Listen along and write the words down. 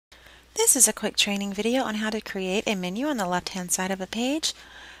This is a quick training video on how to create a menu on the left-hand side of a page.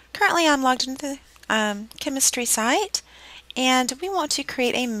 Currently I'm logged into the chemistry site, and we want to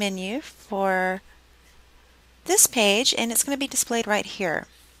create a menu for this page, and it's going to be displayed right here.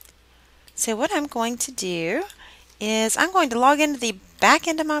 So what I'm going to do is I'm going to log into the back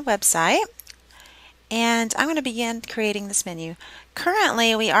end of my website, and I'm going to begin creating this menu.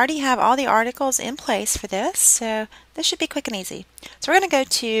 Currently, we already have all the articles in place for this, so this should be quick and easy. So we're going to go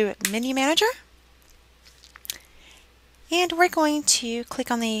to Menu Manager, and we're going to click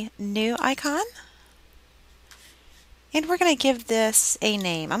on the New icon, and we're going to give this a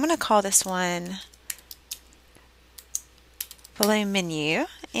name. I'm going to call this one Below Menu,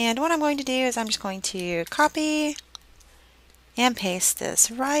 and what I'm going to do is I'm just going to copy and paste this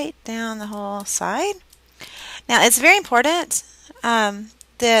right down the whole side. Now it's very important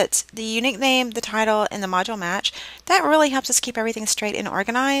that the unique name, the title, and the module match. That really helps us keep everything straight and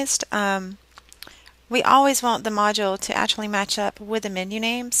organized. We always want the module to actually match up with the menu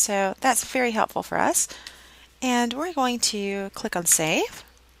name, so that's very helpful for us. And we're going to click on Save.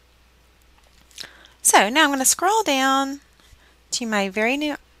 So now I'm going to scroll down to my very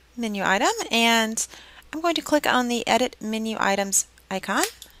new menu item, and I'm going to click on the Edit Menu Items icon.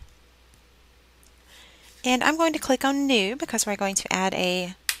 And I'm going to click on New because we're going to add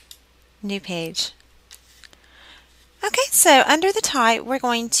a new page. Okay, so under the type, we're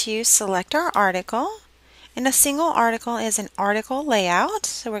going to select our article. And a single article is an article layout.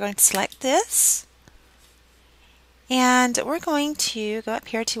 So we're going to select this. And we're going to go up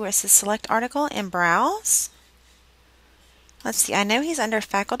here to where it says Select Article and Browse. Let's see, I know he's under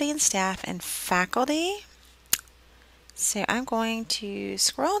Faculty and Staff and Faculty. So I'm going to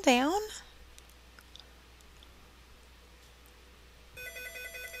scroll down.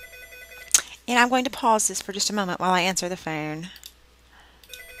 And I'm going to pause this for just a moment while I answer the phone.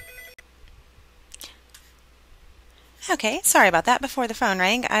 Okay, sorry about that. Before the phone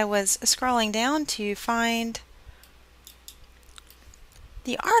rang, I was scrolling down to find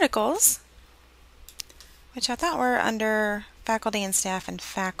the articles, which I thought were under Faculty and Staff and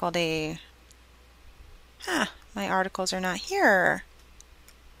Faculty. My articles are not here.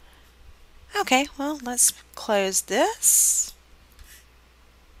 Okay, well, let's close this.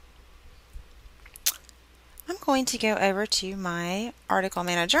 I'm going to go over to my article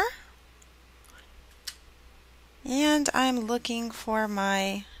manager, and I'm looking for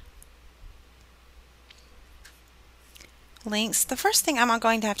my links. The first thing I'm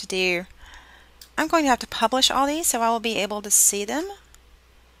going to have to do, I'm going to have to publish all these so I will be able to see them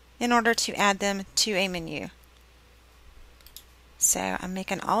in order to add them to a menu. So I'm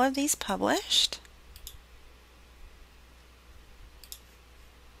making all of these published.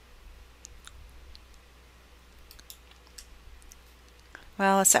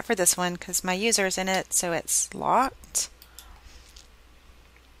 Well, except for this one because my user is in it, so it's locked.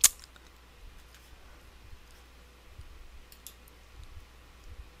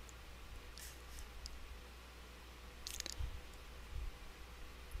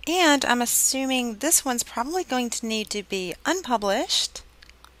 And I'm assuming this one's probably going to need to be unpublished.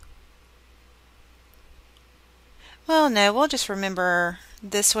 Well, no, we'll just remember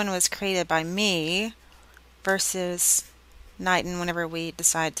this one was created by me versus Knighton whenever we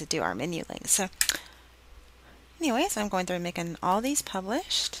decide to do our menu links. So anyways, I'm going through and making all these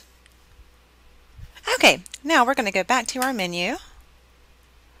published. Okay, now we're going to go back to our menu,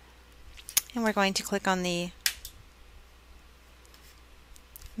 and we're going to click on the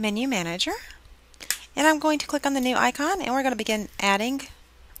Menu Manager, and I'm going to click on the new icon, and we're going to begin adding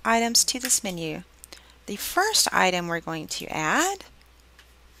items to this menu. The first item we're going to add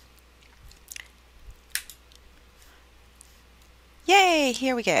Yay!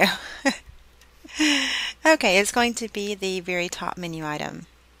 Here we go. Okay, it's going to be the very top menu item.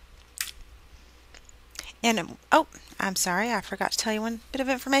 And, oh, I'm sorry, I forgot to tell you one bit of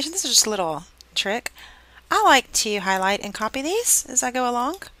information. This is just a little trick. I like to highlight and copy these as I go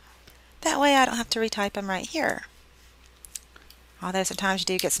along. That way I don't have to retype them right here. Although sometimes you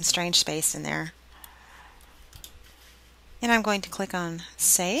do get some strange space in there. And I'm going to click on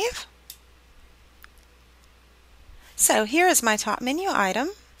Save. So here is my top menu item,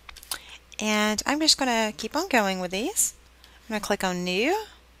 and I'm just going to keep on going with these. I'm going to click on New,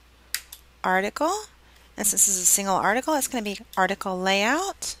 Article, and since this is a single article, it's going to be Article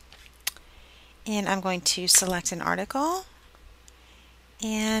Layout, and I'm going to select an article,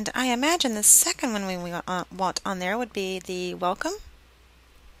 and I imagine the second one we want on there would be the Welcome,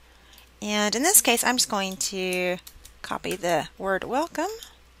 and in this case I'm just going to copy the word Welcome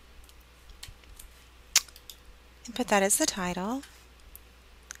and put that as the title.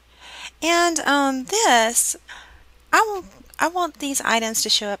 And on this, I want these items to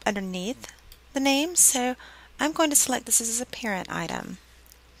show up underneath the name, so I'm going to select this as a parent item.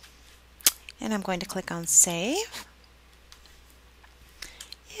 And I'm going to click on Save.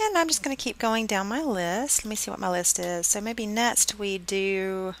 And I'm just going to keep going down my list. Let me see what my list is. So maybe next we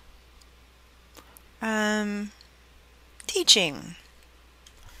do teaching.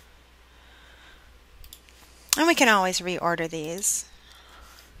 And we can always reorder these.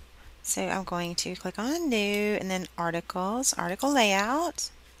 So I'm going to click on New and then Articles, Article Layout.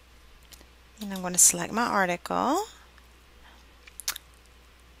 And I'm going to select my article.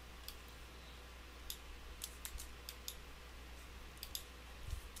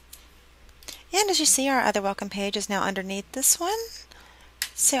 And as you see, our other welcome page is now underneath this one.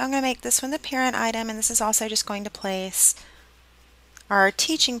 So I'm going to make this one the parent item, and this is also just going to place our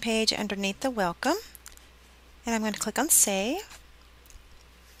teaching page underneath the welcome. And I'm going to click on Save.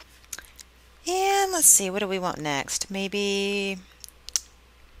 And let's see, what do we want next? Maybe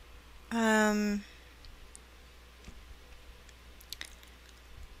and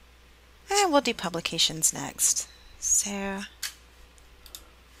we'll do publications next. So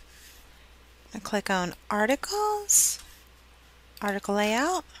I click on Articles, Article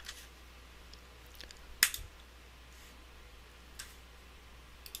Layout,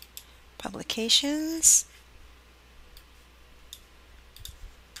 Publications,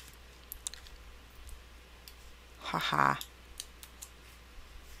 haha.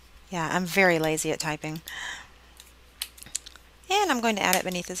 Yeah, I'm very lazy at typing. And I'm going to add it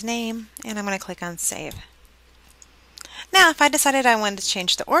beneath his name, and I'm going to click on Save. Now, if I decided I wanted to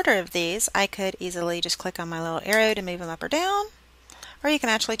change the order of these, I could easily just click on my little arrow to move them up or down, or you can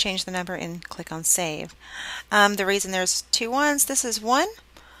actually change the number and click on Save. The reason there's 2 1s, this is 1,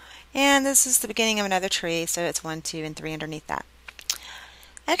 and this is the beginning of another tree, so it's 1, 2, and 3 underneath that.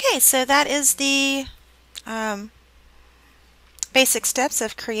 Okay, so that is the basic steps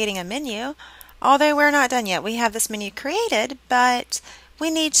of creating a menu. Although we're not done yet. We have this menu created, but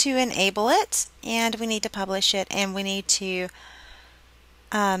we need to enable it, and we need to publish it, and we need to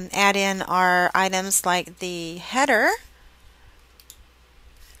add in our items like the header,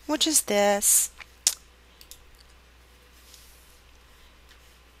 which is this.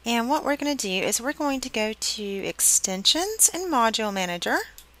 And what we're going to do is we're going to go to Extensions and Module Manager.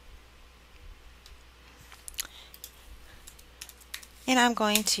 And I'm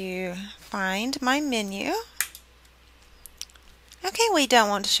going to find my menu. Okay, we don't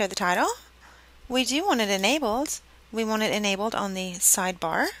want to show the title. We do want it enabled. We want it enabled on the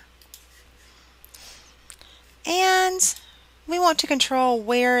sidebar. And we want to control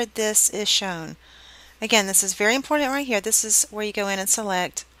where this is shown. Again, this is very important right here. This is where you go in and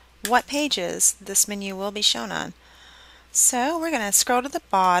select what pages this menu will be shown on. So we're going to scroll to the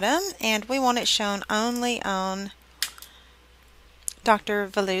bottom, and we want it shown only on Dr.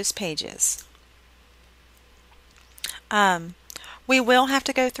 Valu's pages. We will have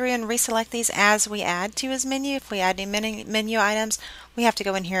to go through and reselect these as we add to his menu. If we add new menu items, we have to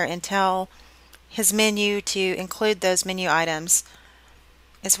go in here and tell his menu to include those menu items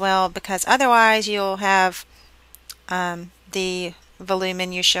as well, because otherwise you'll have the Valu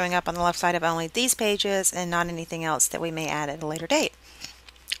menu showing up on the left side of only these pages and not anything else that we may add at a later date.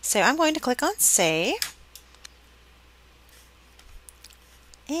 So I'm going to click on Save.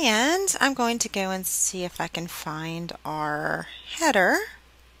 And I'm going to go and see if I can find our header.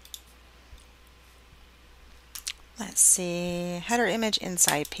 Let's see, header image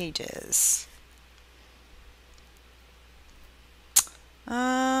inside pages.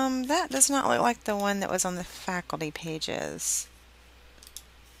 That does not look like the one that was on the faculty pages.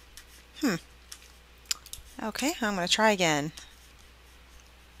 Okay, I'm going to try again.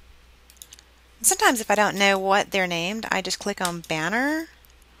 Sometimes if I don't know what they're named, I just click on banner.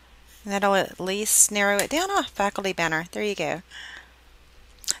 And that'll at least narrow it down. Oh, faculty banner. There you go.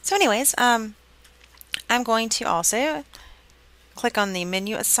 So anyways, I'm going to also click on the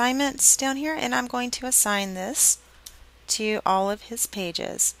menu assignments down here, and I'm going to assign this to all of his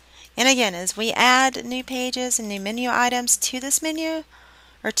pages. And again, as we add new pages and new menu items to this menu,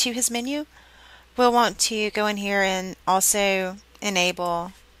 or to his menu, we'll want to go in here and also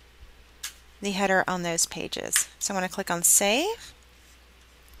enable the header on those pages. So I'm going to click on Save.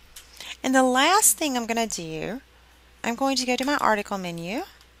 And the last thing I'm going to do, I'm going to go to my article menu,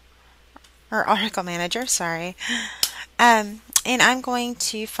 or article manager, sorry, and I'm going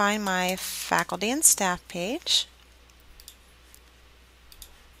to find my faculty and staff page.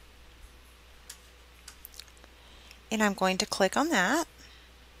 And I'm going to click on that.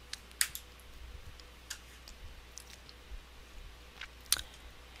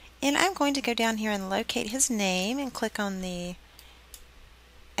 And I'm going to go down here and locate his name and click on the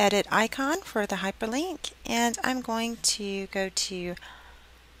edit icon for the hyperlink, and I'm going to go to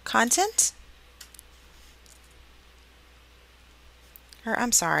content, or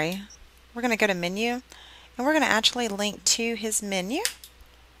I'm sorry, we're going to go to menu, and we're going to actually link to his menu.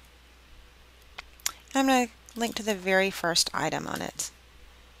 I'm going to link to the very first item on it.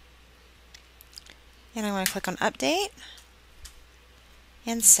 And I'm going to click on update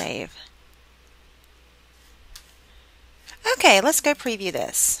and save. Okay, let's go preview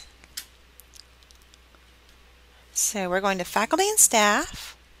this. So we're going to faculty and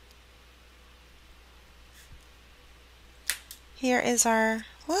staff. Here is our,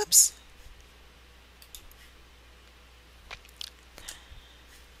 whoops.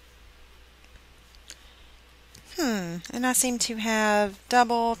 And I seem to have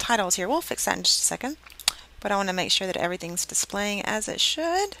double titles here. We'll fix that in just a second. But I want to make sure that everything's displaying as it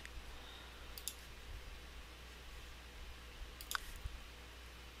should.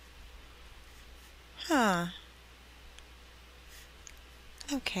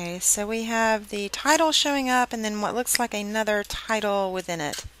 Okay, so we have the title showing up and then what looks like another title within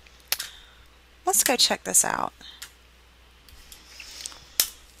it. Let's go check this out.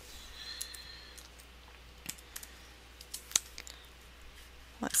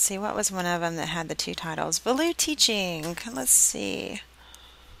 Let's see, what was one of them that had the two titles? Value Teaching. Let's see.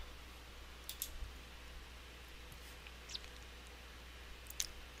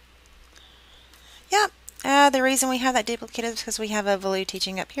 Yep. The reason we have that duplicated is because we have a Value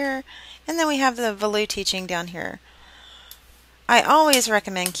Teaching up here, and then we have the Value Teaching down here. I always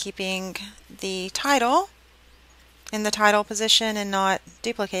recommend keeping the title in the title position and not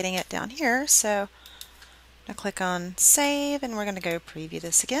duplicating it down here. So I'm going to click on Save, and we're going to go preview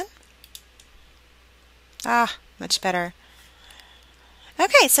this again. Much better.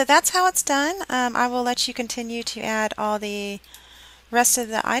 Okay, so that's how it's done. I will let you continue to add all the rest of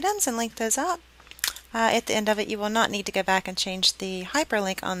the items and link those up. At the end of it, you will not need to go back and change the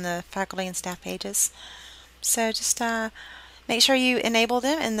hyperlink on the faculty and staff pages. So just make sure you enable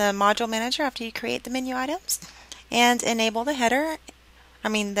them in the module manager after you create the menu items, and enable the header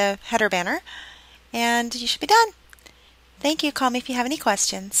banner, and you should be done. Thank you. Call me if you have any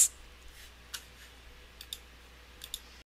questions.